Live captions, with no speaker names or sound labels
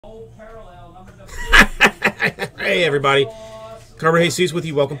Hey everybody, Carver Jesus with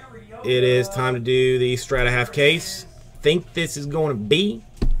you. Welcome. It is time to do the Strata half case. Think this is going to be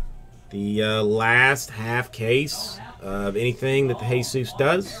the last half case of anything that the Jesus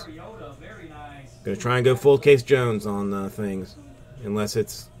does. Gonna try and go full case Jones on things, unless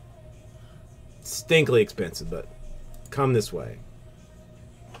it's stinkly expensive, but come this way.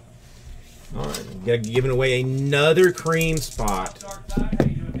 Alright, giving away another cream spot.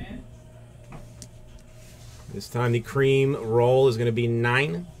 This time the cream roll is going to be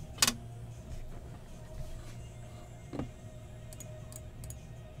 9.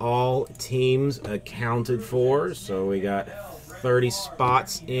 All teams accounted for, so we got 30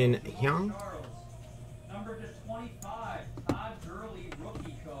 spots in here.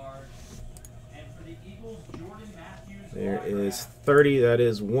 There is 30, that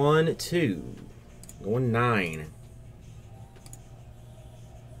is 1, 2, going 9.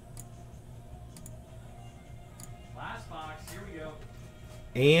 Last box, here we go.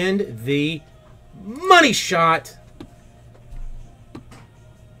 And the money shot,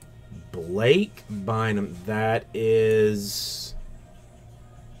 Blake Bynum. That is,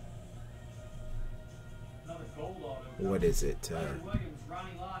 what is it?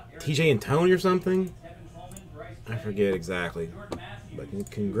 TJ and Tony or something? I forget exactly, but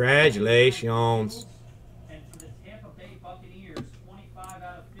congratulations. And for the Tampa Bay Buccaneers, 25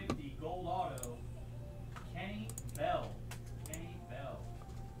 out of 50, gold auto, Kenny Bell. Kenny Bell.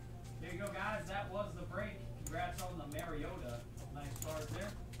 There you go, guys. That was the break. Congrats on the Mariota. Nice cards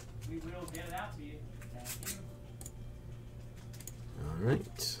there. We will get it out to you. Thank you. All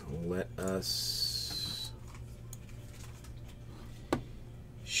right, let us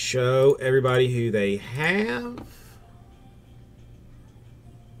show everybody who they have.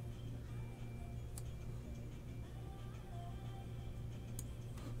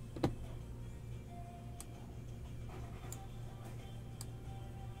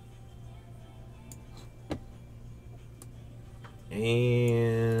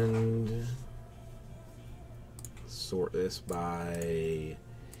 And sort this by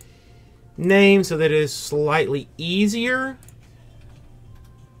name so that it is slightly easier.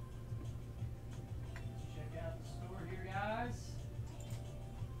 Check out the store here, guys.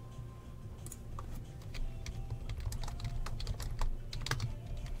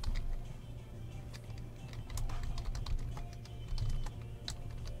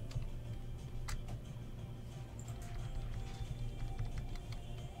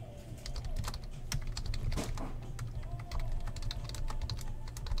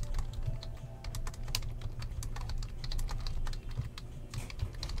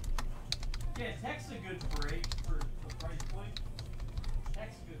 Yeah, tech's a good break for price point.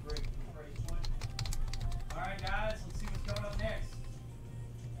 Tech's a good break for price point. Alright guys, let's see what's coming up next.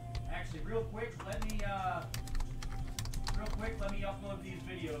 Actually, real quick, let me upload these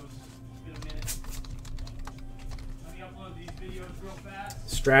videos. It's been a minute. Let me upload these videos real fast.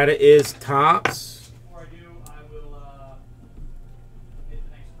 Strata is tops. Before I do, I will get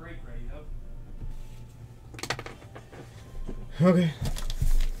the next break ready though. Okay.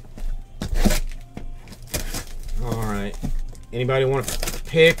 Alright. Anybody want to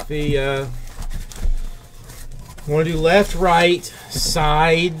pick the, want to do left, right,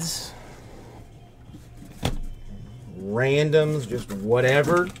 sides, randoms, just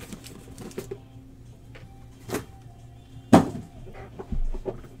whatever.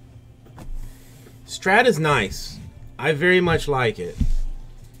 Strata's nice. I very much like it.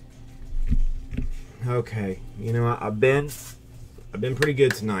 Okay. You know, I've been pretty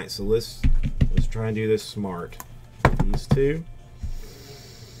good tonight, so let's try and do this smart. These two.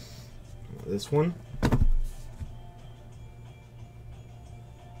 This one. I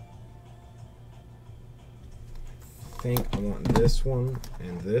think I want this one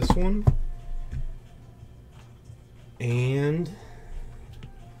and this one. And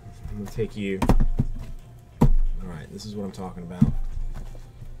I'm going to take you. Alright, this is what I'm talking about.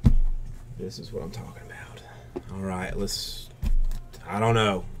 This is what I'm talking about. Alright, I don't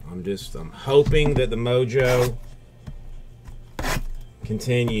know. I'm hoping that the mojo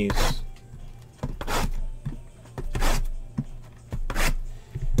continues.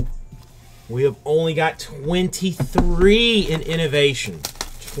 We have only got 23 in innovation.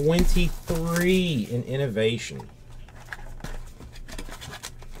 23 in innovation.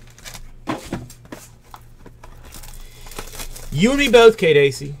 You and me both, Kate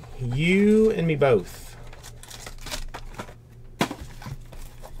Acey. You and me both.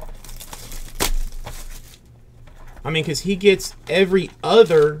 I mean, because he gets every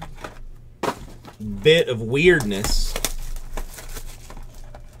other bit of weirdness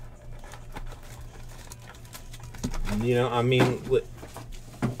You know, I mean, Alrighty.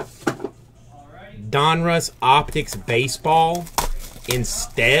 Donruss Optics Baseball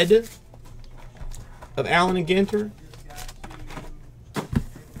instead of Allen and Ginter.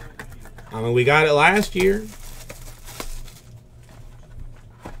 I mean, we got it last year.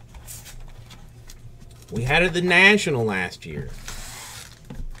 We had it at the National last year.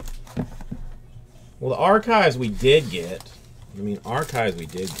 Well, the archives we did get. I mean, archives we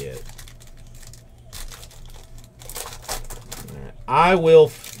did get. Right. I will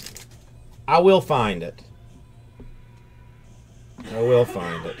find it. I will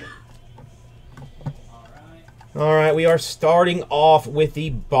find it. All right, we are starting off with the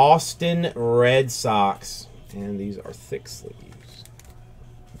Boston Red Sox. And these are thick sleeves.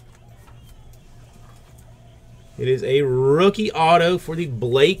 It is a rookie auto for the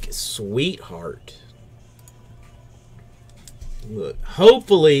Blake Sweetheart. Look,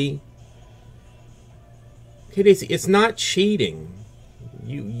 hopefully, it's not cheating.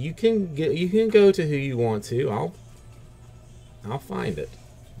 You can go to who you want to. I'll find it.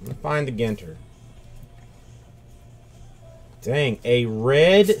 I'll find the Ginter. Dang, a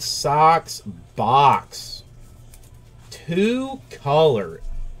Red Sox box. 2-color.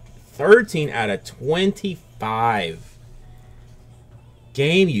 13 out of 25.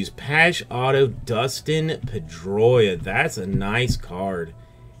 Game used patch auto Dustin Pedroia. That's a nice card.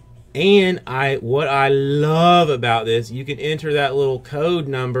 And what I love about this, you can enter that little code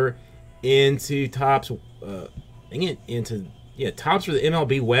number into Topps Topps for the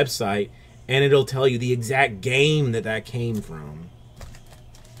MLB website, and it'll tell you the exact game that came from.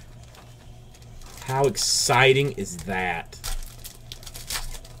 How exciting is that?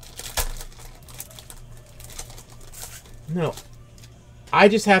 No, I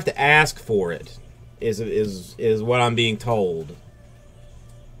just have to ask for it. Is what I'm being told.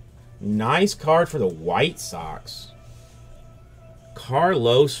 Nice card for the White Sox.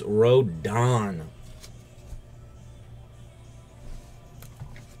 Carlos Rodon.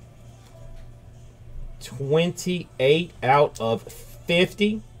 $28 out of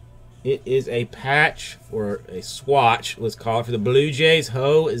 50. It is a patch or a swatch, let's call it, for the Blue Jays,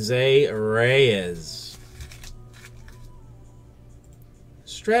 Jose Reyes.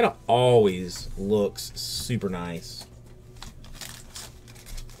 Strata always looks super nice.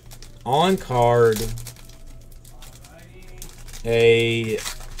 On card, a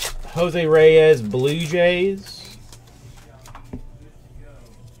Jose Reyes Blue Jays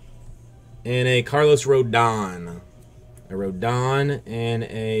and a Carlos Rodon. A Rodon and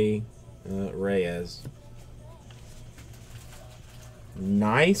a Reyes.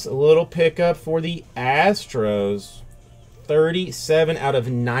 Nice little pickup for the Astros. 37 out of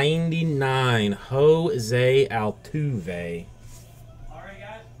 99. Jose Altuve. All right,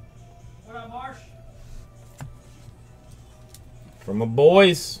 guys. What up, Marsh? From my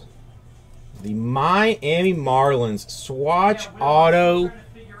boys, the Miami Marlins swatch auto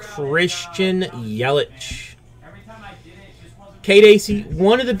Christian Yelich. Kate Acey,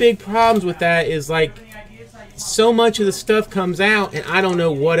 one of the big problems with that is like so much of the stuff comes out and I don't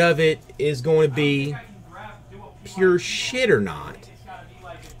know what of it is going to be pure shit or not.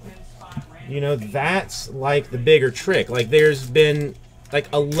 You know, that's like the bigger trick. Like there's been like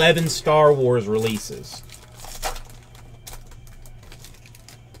 11 Star Wars releases.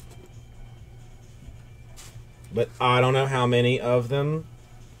 But I don't know how many of them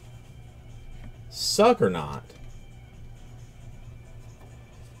suck or not.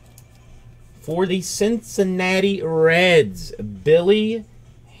 For the Cincinnati Reds, Billy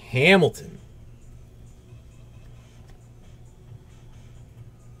Hamilton.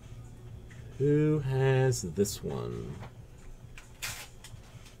 Who has this one?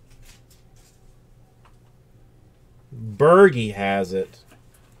 Bergie has it.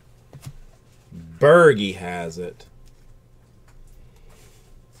 Bergie has it.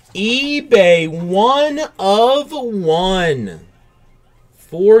 eBay 1 of 1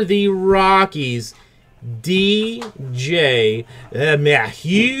 for the Rockies. DJ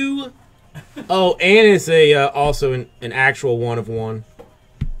Mahue. Oh, and it's a also an actual 1 of 1.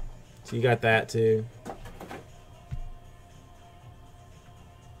 So you got that too.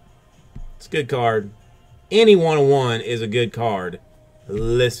 It's a good card. Any 1 of 1 is a good card.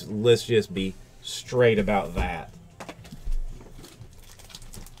 Let's just be straight about that.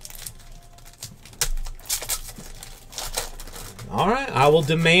 All right, I will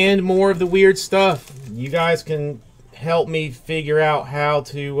demand more of the weird stuff. You guys can help me figure out how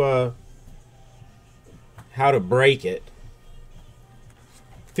to break it.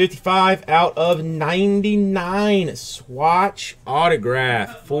 55 out of 99 swatch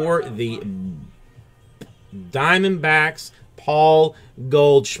autograph for the Diamondbacks, Paul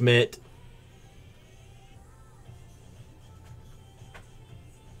Goldschmidt.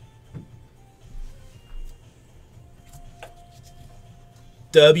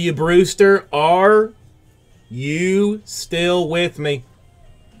 W. Brewster, are you still with me?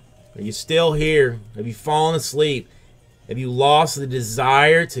 Are you still here? Have you fallen asleep? Have you lost the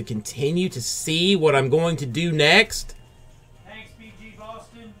desire to continue to see what I'm going to do next? Thanks, BG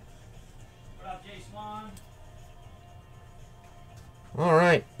Boston. What up, Jay Swan? All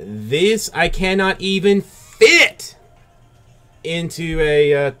right. This I cannot even fit into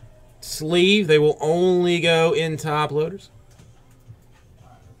a sleeve. They will only go in top loaders.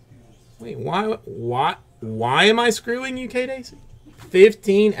 Wait, why am I screwing you, K-Daisy?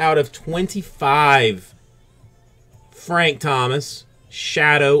 15 out of 25. Frank Thomas,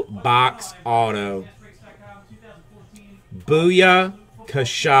 Shadow Box Auto. Booyah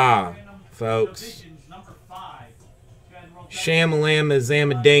Kasha, folks. Shamalama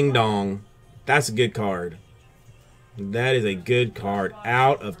Zama Ding Dong. That's a good card. That is a good card.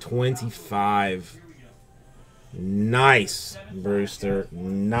 Out of 25. Nice, Brewster.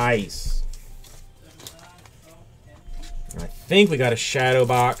 Nice. I think we got a shadow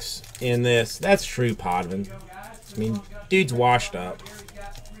box in this. That's true, Podman. I mean, dude's washed up.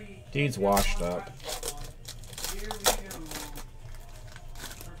 Dude's washed up.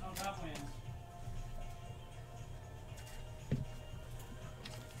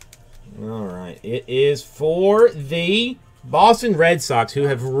 All right. It is for the Boston Red Sox, who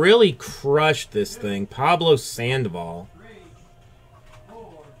have really crushed this thing. Pablo Sandoval.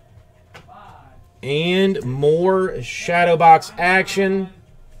 And more shadow box action.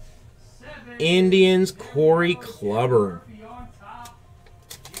 Indians, Corey Kluber.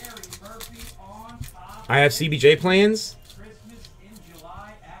 I have CBJ plans.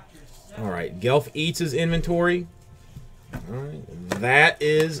 All right. Gelf eats his inventory. All right. That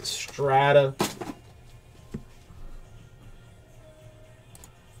is Strata.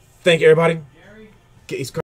 Thank you, everybody. Get these cards.